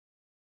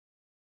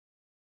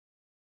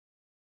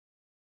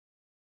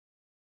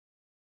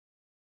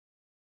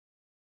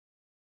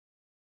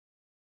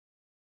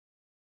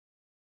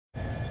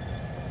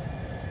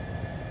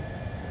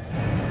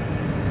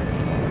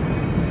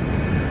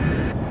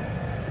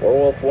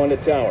Warwolf 1 to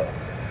tower.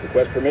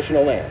 Request permission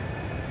to land.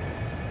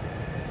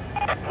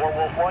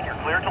 Warwolf 1, you're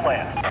cleared to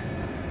land.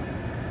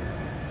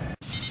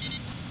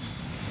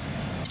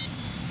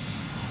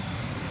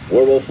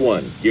 Warwolf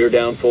 1, gear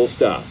down, full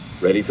stop.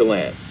 Ready to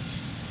land.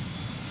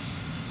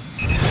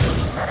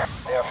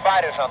 There are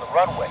fighters on the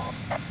runway.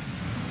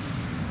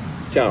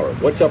 Tower,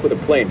 what's up with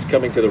the planes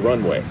coming to the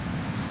runway?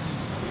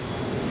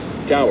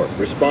 Tower,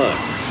 respond.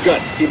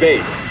 Guts,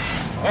 evade.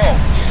 Whoa,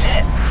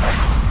 shit!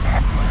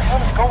 What the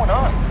hell is going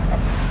on?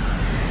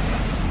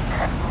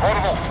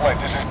 Portable flight,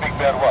 this is Big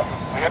Bad Rock.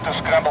 We have to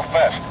scramble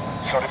fast.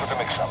 Sorry for the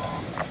mix-up.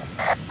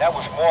 That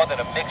was more than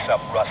a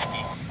mix-up,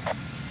 Rusty.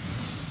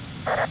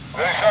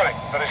 Very sorry,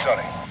 very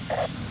sorry.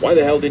 Why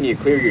the hell didn't you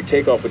clear your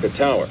takeoff with the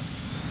tower?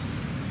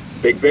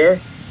 Big Bear?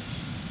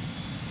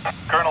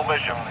 Colonel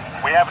Mission,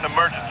 we have an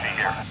emergency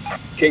here.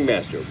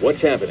 Kingmaster,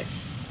 what's happening?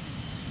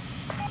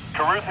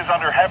 Karuth is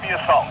under heavy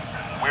assault.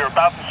 We are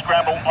about to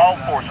scramble all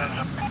forces.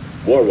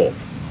 Warwolf.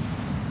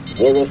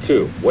 Warwolf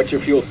 2, what's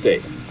your fuel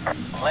state?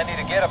 Plenty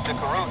to get up to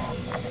Karuth.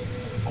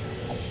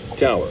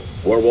 Tower,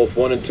 Warwolf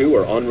 1 and 2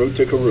 are en route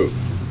to Karuth.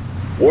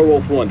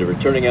 Warwolf 1 to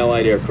returning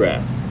Allied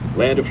aircraft.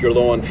 Land if you're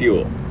low on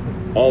fuel.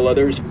 All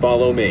others,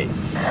 follow me.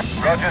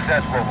 Roger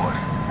that, Warwolf.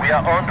 We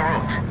are en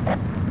route.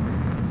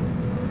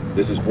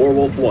 This is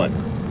Warwolf 1.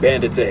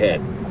 Bandits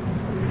ahead.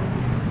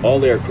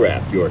 All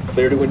aircraft, you are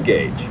clear to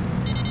engage.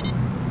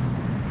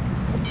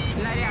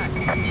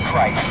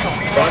 Christ, so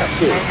we run a Fox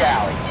 2. big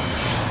alley.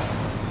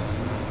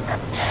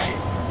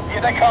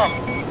 Here they come.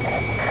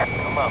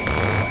 Come on.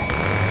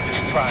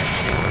 Just try.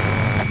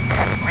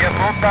 We have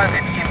more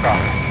bandits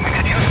inbound. We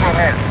could use more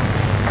help.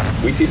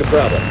 We see the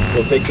problem.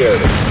 We'll take care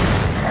of it.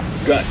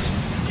 Guts,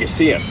 you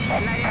see him.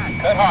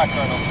 Good heart,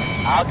 Colonel.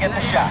 I'll get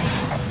the shot.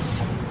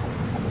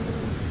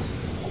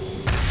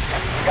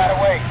 We got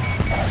away.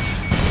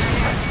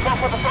 Go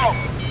for the boat.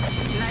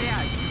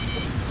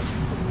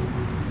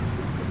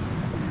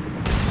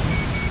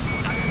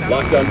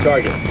 Locked on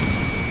target.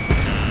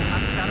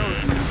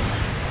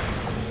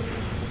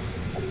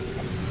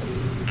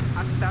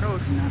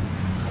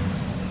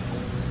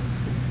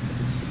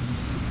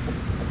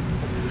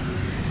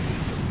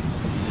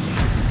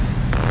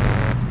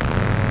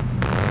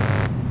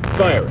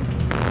 Firing.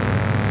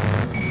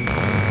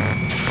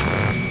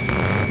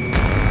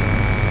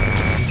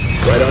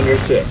 Right on your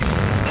 6.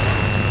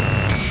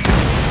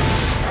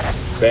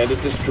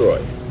 Bandit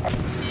destroyed.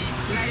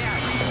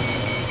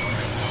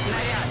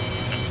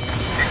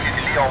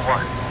 Leon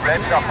 1.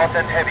 Revs are hot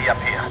and heavy up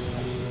here.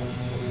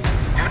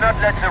 Do not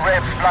let the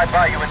Revs fly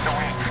by you in the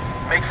weeds.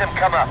 Make them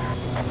come up.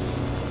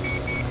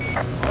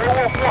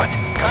 Warwolf 1,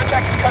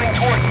 contact is cutting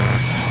toward you.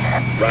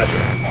 Roger.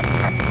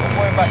 Don't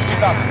worry about your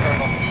stops,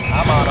 Colonel.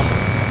 I'm on them.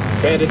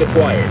 Bandit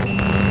acquired.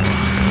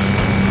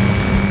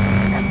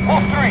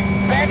 Wolf 3,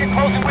 bandit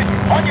closing with you.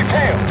 On your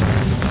tail.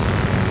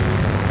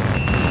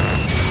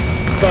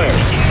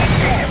 Firing.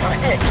 Damn, I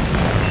hit.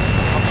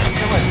 I'm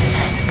still in this.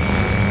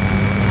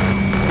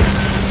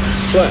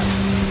 Splash.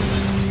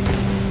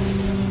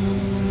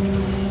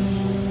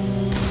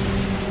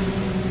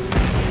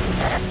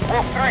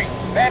 Wolf 3,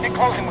 bandit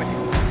closing with you.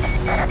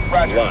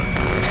 Roger. Lock.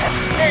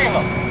 Nail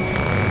him.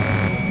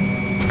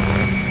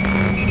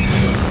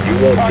 You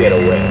won't get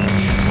away.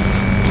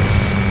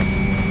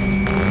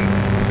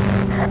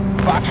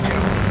 Fox 2.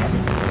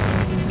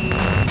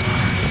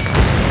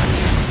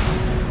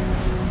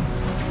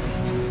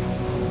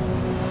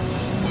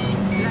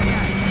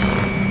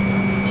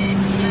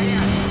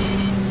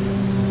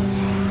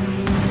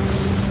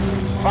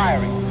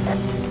 Firing.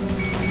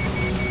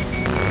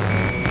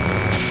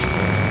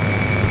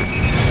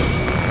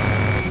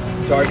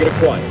 Target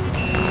acquired.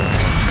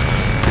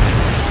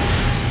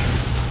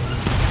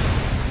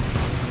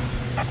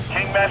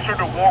 Kingmaster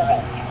to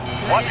Warwolf.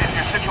 What is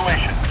your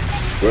situation?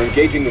 We're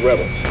engaging the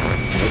rebels.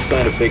 No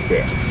sign of Big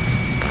Bear.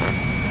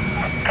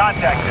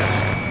 Contact them.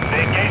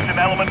 They engaged an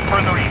element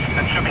further east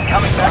and should be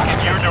coming back in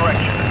your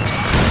direction.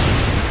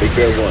 Big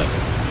Bear 1,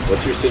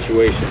 what's your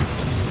situation?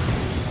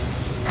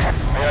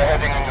 We are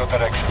heading in your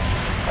direction.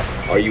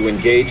 Are you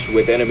engaged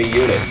with enemy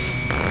units?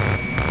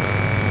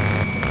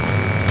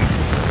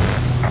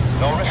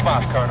 No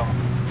response, Colonel.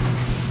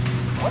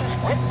 What is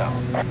with them?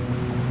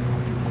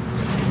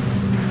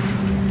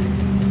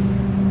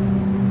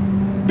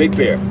 Big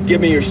Bear, give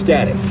me your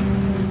status.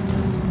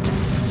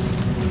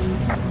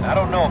 I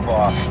don't know,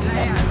 boss.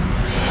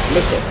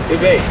 Missile,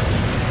 evade.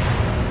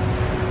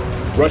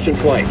 Russian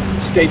flight,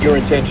 state your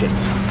intentions.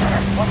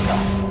 What the?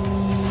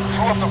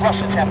 Two of the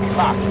Russians have me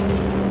locked.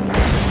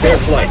 Bear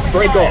flight,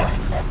 break off.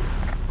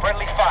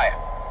 Friendly fire.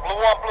 Blue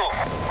on blue.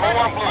 Blue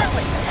on blue.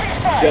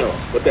 General,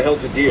 what the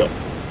hell's the deal?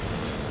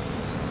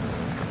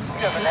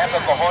 He doesn't have the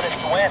cojones to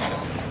answer.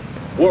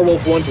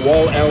 Warwolf 1 to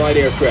all Allied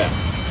aircraft.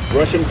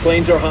 Russian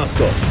planes are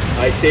hostile.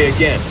 I say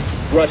again,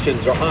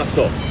 Russians are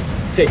hostile.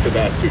 Take the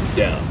bastards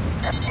down.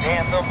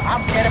 Damn them,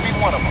 I'm gonna be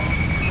one of them.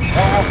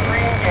 Warwolf 3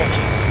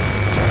 engaging.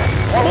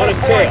 I'm on his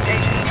Warwolf 4 tail.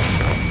 engaging.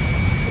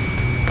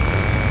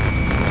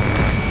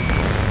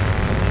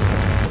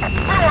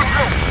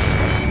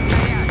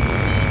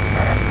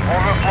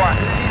 Warwolf 1,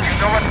 you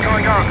know what's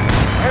going on.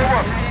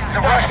 The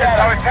Russians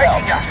are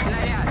attacking us.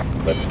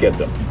 Let's get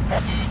them.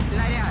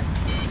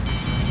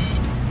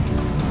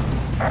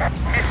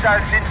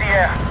 Missiles in the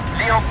air.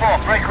 Leon 4,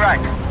 break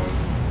right.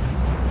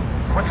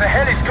 What the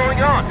hell is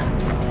going on?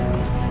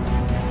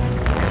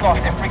 We've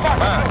lost every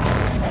command.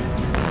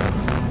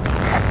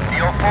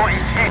 Leon 4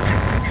 is hit.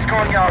 He's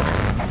going out.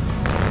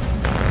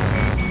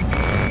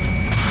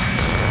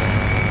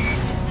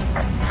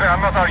 They are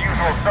not our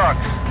usual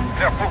thugs.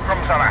 Their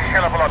fulcrums are a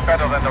hell of a lot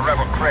better than the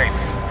rebel crates.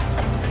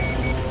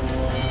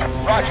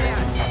 Roger.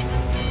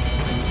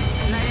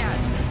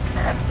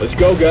 Let's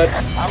go, Guts.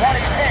 I'm on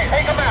his head.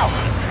 Take him out.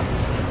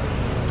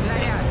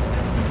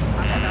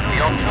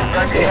 Leon 2,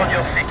 landing on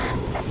your 6.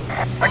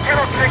 I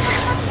cannot take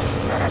him.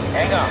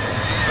 Hang on.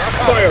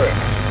 Fire it.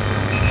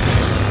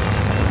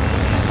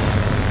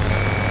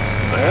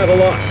 I have a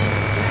lock.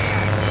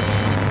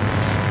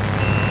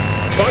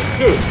 Fox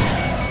 2.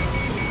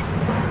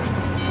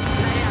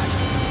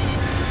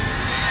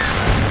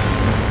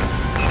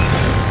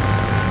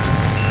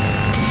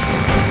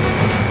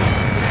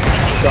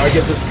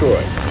 Target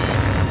destroyed.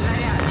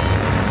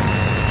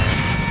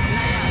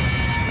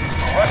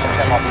 Russians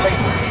have our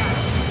plate.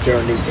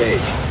 Turn new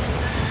page.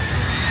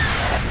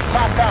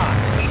 Locked on.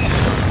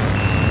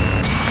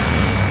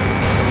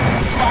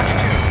 Fox 2.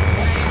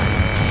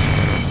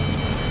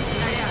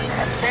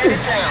 Stand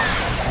it down.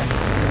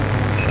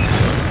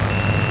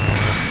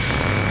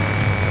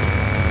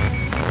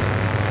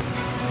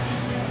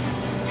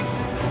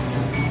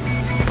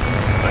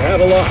 I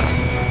have a lock.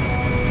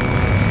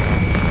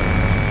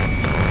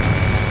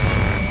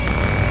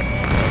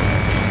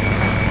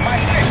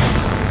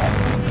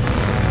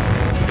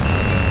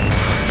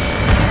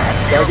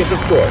 Target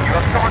destroyed. You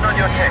have someone on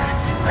your head.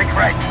 Take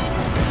right.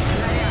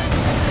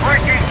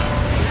 Breaking!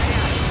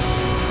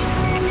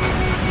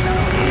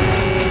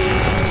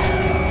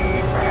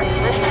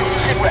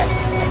 Shipwreck.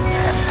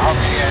 I'll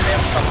share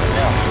them something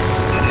else.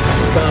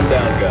 Calm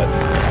down, Guts.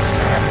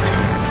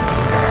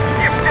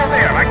 He's still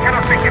there. I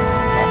cannot take him.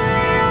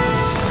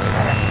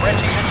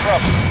 Reggie's in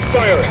trouble.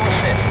 Fire it.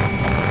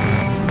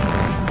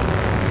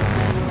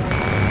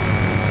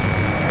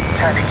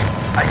 Taddy,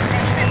 I see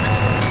him.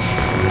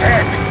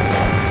 Dead.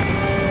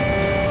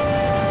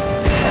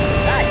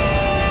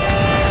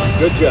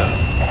 Good job.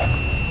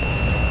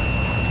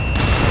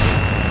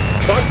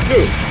 Fox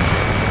 2.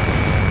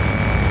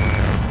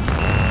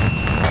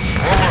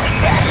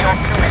 Leon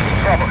 2 is in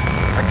trouble.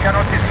 I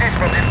cannot desist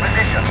from this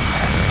position.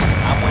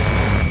 I'm with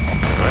you.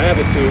 I have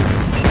it, 2.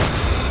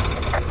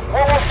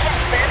 World War II,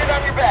 bandit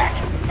on your back.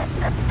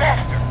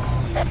 Faster.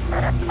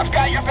 I've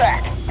got your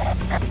back.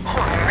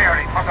 Holy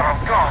Mary, mother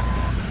of God.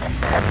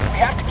 We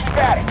have to keep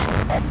at it.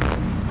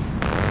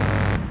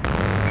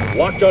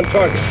 Locked on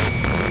target.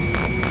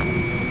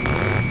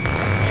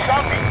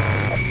 Shot me.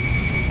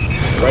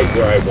 Right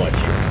where I want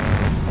you.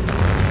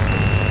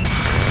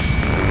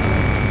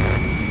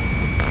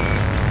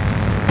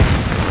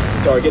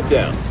 Target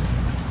down.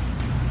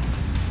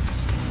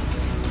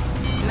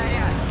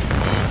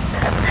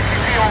 This is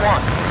Leon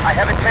 1. I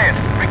have a 10.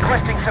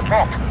 Requesting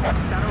support.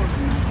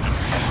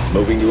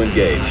 Moving to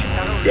engage.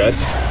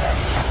 Guts.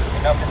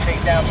 Enough to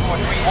take down 2 or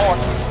 3 more.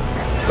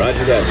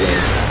 Roger that,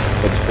 Wayne.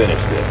 Let's finish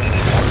this.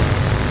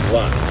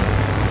 Lock.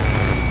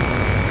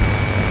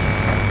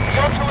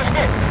 Leon 2 is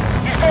hit.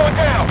 He's going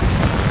down.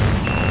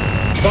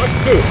 Fox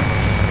 2.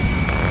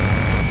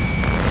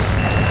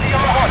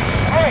 Leon 1.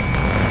 Quick.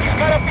 He's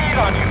got a bead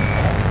on you.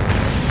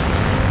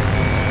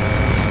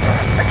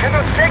 I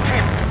cannot take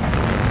him.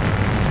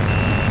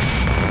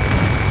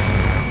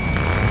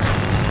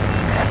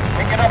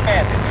 Pick it up,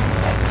 bandits.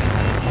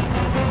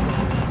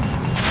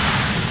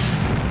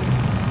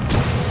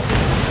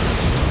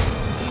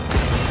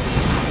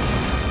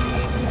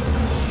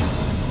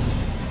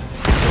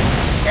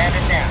 Stand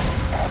it down.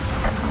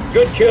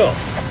 Good kill.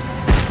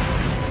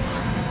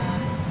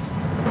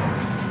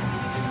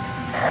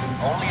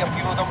 Only a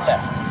few of them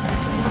left.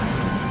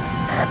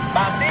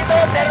 Bandido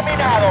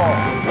terminado.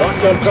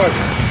 Locked on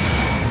target.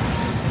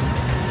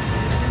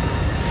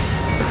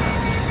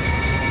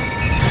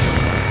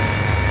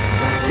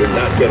 You're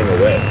not getting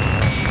away.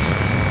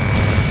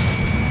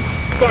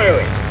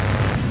 Firing.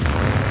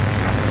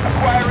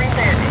 Acquiring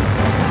bandit.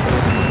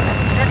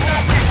 You're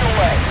not getting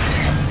away.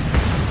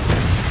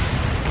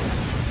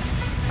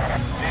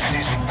 This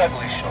is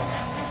Douglas.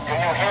 Can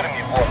you hear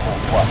me, World War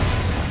I?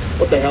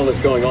 What the hell is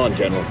going on,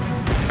 General?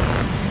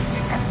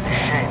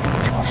 Shame that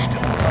you are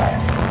still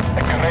alive. A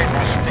great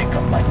mistake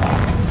on my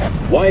part.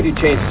 Why have you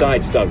changed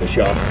sides,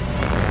 Stogdashoff?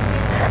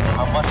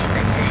 How much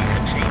they pay to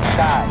change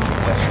sides in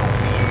Western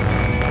Beam?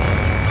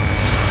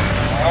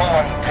 No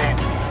one paid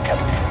me,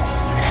 Captain.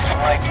 This is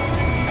my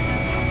duty.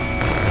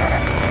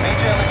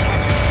 Major, let's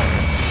with you.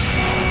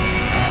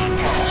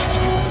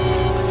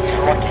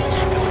 He's lucky he's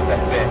still in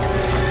that bed.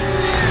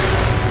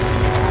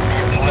 It will be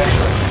a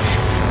pleasure to see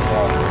you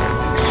all.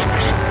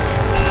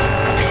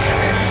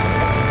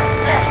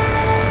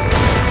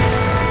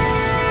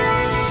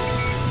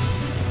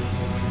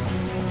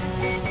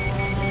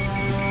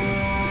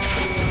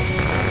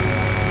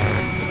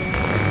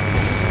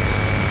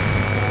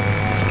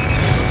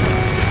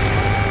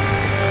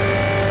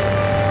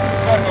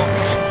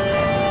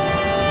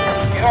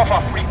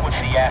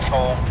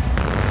 asshole.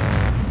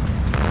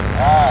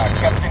 Ah,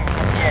 Captain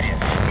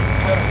Gutierrez.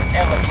 You're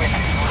eloquent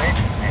in your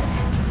agency.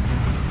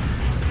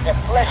 A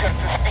pleasure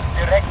to speak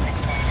directly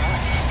to you,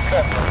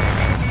 Colonel.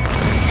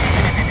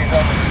 Even if it is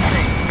only to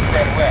say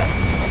farewell.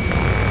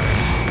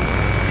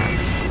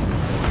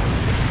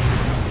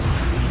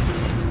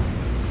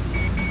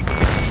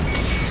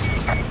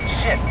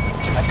 Shit,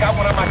 I got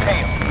one on my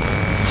tail.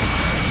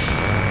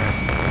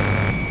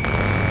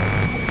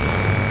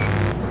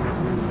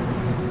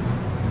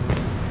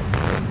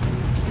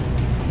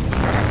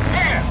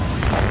 Here!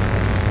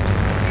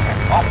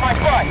 Off my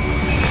butt!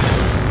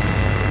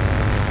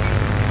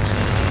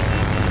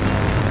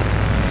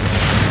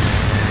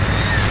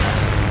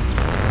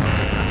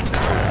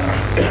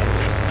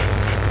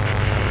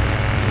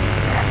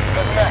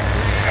 Good night,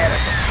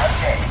 Anderson.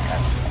 Okay.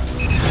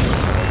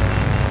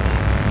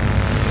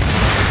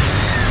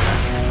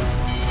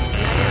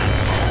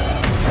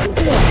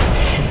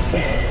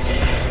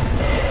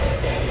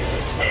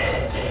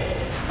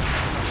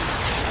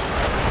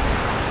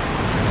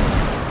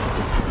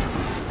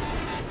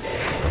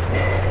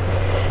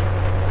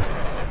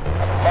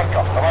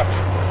 Марков, товарищ,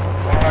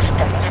 у нас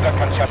что будет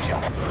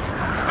окончательно.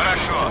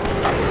 Хорошо.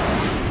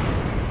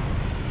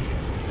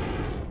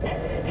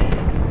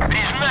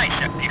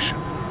 Признайся, Бишоп,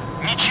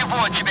 ничего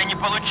у тебя не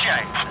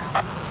получается.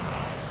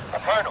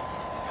 Colonel,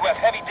 you have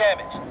heavy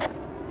damage.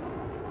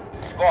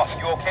 Boss,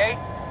 you okay?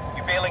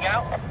 You bailing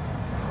out?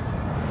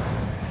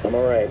 I'm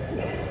alright.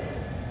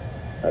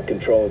 I've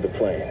control of the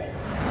plane.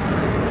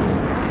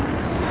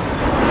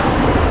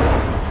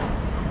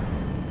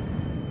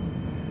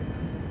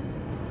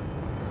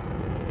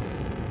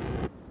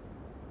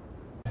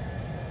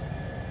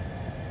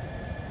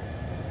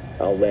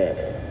 I'll land.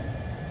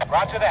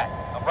 Roger that.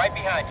 I'm right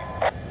behind you.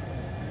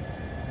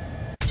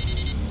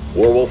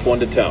 Warwolf 1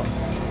 to tower.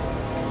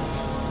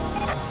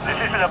 This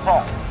is Le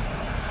Pont.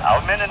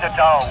 Our men in the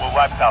tower were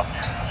wiped out,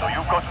 so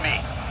you've got me.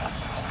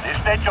 This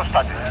state your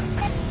study.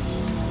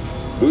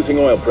 Losing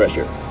oil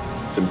pressure.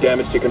 Some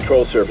damage to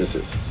control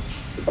surfaces.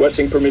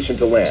 Requesting permission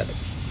to land.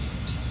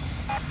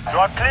 You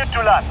are clear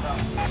to land.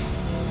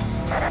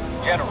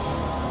 General,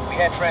 we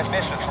had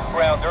transmissions from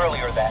ground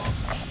earlier that.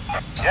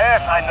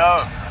 Yes, I know.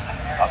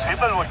 Our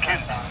people were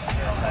killed.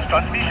 The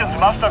transmissions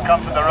must have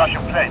come from the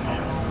Russian planes.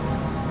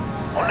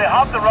 Only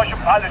half the Russian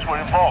pilots were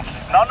involved,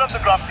 none of the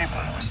ground people.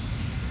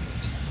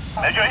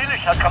 Major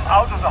Illich had come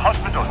out of the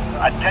hospital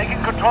and taken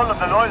control of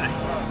the loyalists.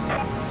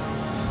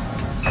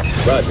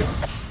 Roger.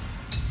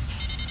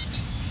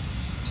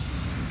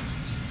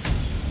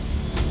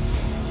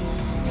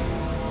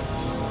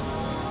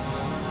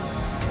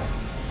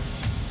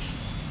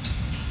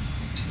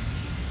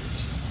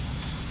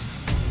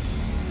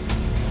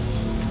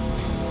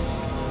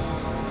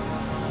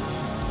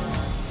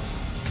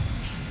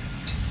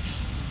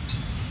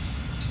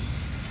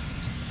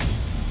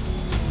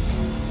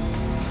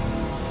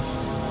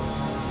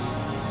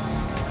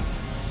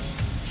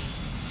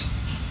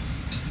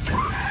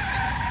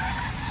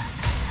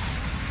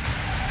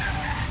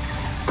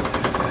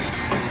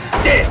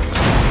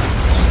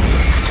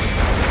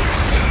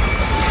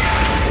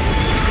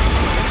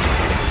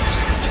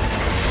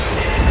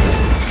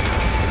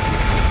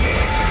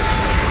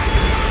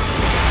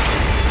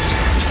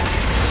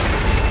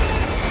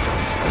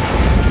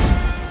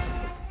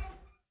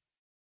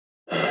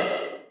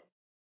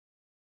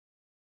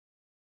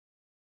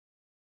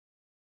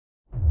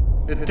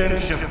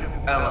 Attention,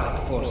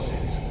 Allied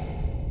forces.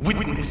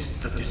 Witness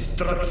the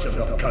destruction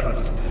of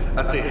Karus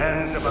at the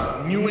hands of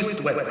our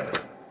newest weapon.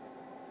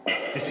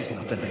 This is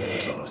not an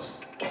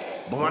outpost.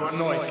 Black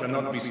Noise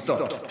cannot be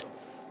stopped.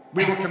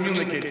 We will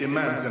communicate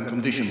demands and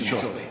conditions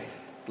shortly.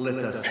 Let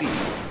us see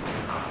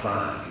how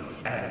far your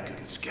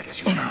arrogance gets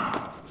you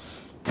now.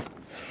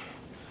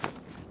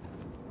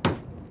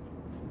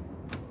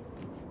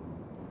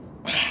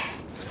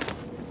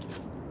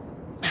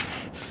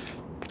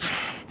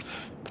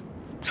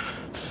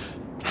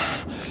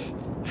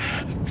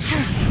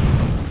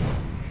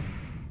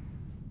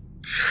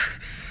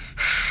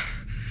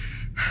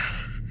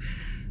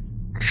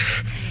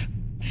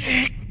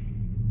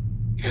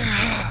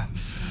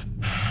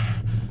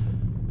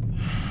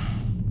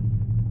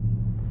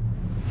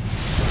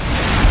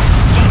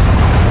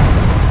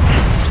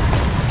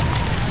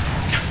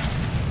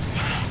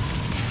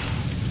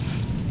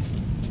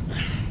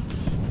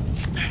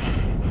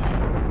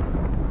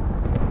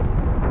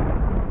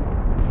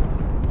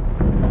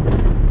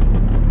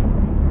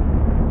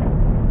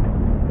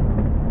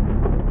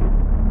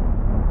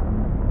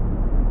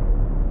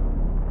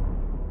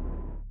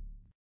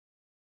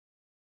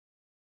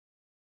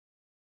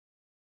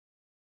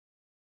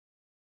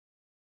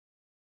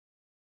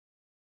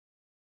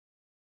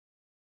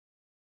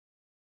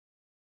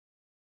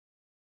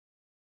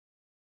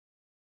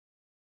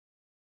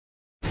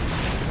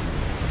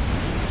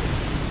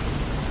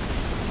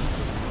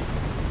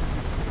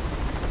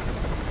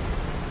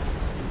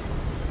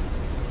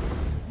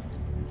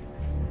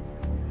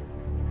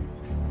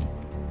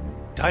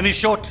 Time is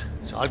short,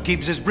 so I'll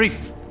keep this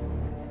brief.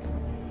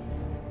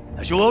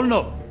 As you all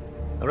know,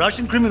 The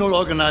Russian criminal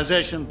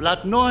organization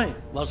Blatnoy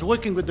was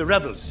working with the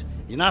rebels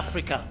in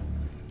Africa,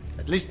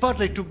 at least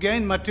partly to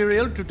gain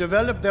material to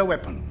develop their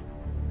weapon.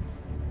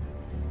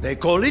 They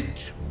call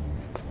it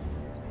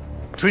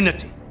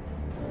Trinity.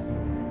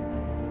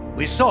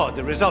 We saw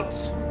the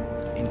results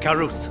in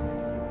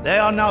Karuth. They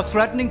are now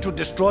threatening to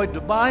destroy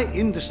Dubai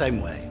in the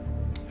same way.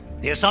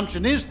 The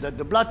assumption is that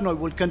the Blatnoy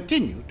will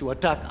continue to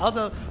attack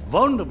other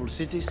vulnerable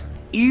cities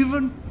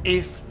even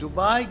if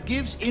Dubai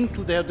gives in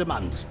to their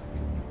demands.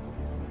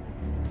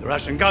 The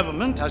Russian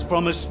government has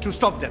promised to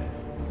stop them.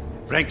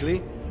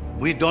 Frankly,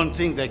 we don't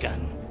think they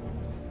can.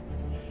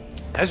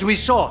 As we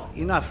saw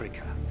in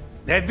Africa,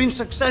 they have been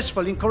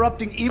successful in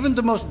corrupting even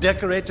the most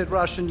decorated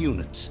Russian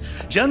units.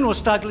 General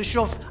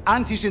Staglishov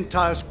and his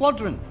entire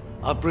squadron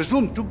are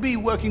presumed to be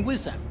working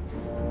with them.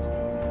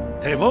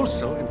 They have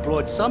also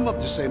employed some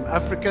of the same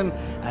African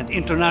and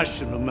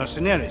international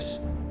mercenaries,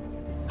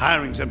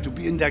 hiring them to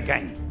be in their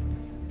gang.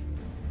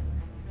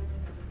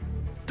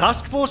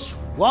 Task Force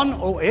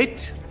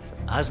 108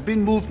 has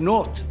been moved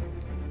north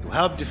to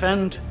help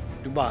defend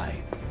Dubai.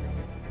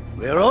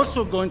 We are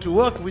also going to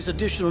work with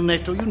additional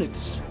NATO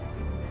units.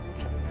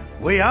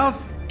 We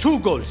have two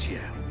goals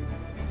here.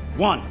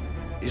 One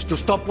is to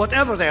stop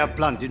whatever they have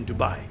planned in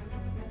Dubai.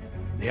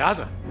 The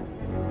other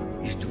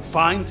is to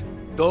find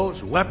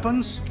those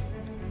weapons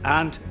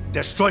and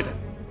destroy them.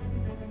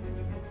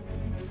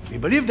 We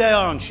believe they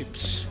are on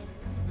ships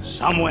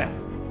somewhere.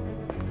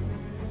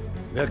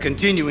 We are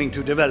continuing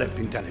to develop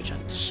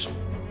intelligence.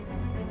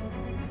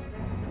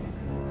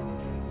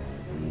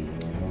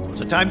 For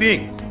the time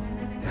being,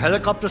 the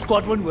helicopter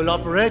squadron will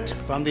operate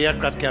from the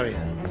aircraft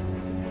carrier.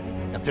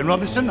 Captain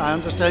Robinson, I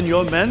understand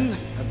your men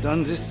have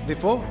done this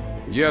before?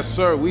 Yes,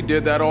 sir. We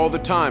did that all the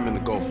time in the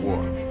Gulf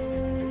War.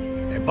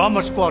 A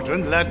bomber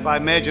squadron led by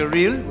Major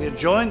Reel will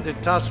join the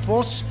task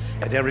force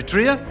at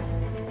Eritrea.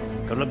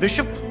 Colonel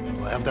Bishop,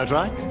 do I have that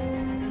right?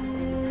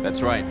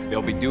 That's right.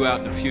 They'll be due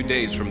out in a few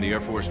days from the Air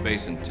Force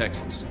Base in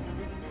Texas.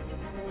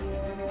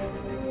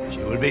 She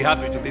will be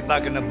happy to be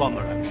back in the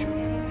bomber, I'm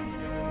sure.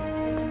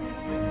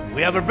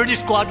 We have a British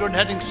squadron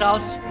heading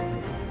south,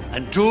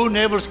 and two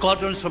naval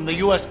squadrons from the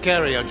U.S.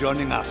 carrier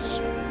joining us.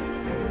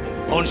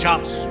 Bonne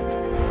chance.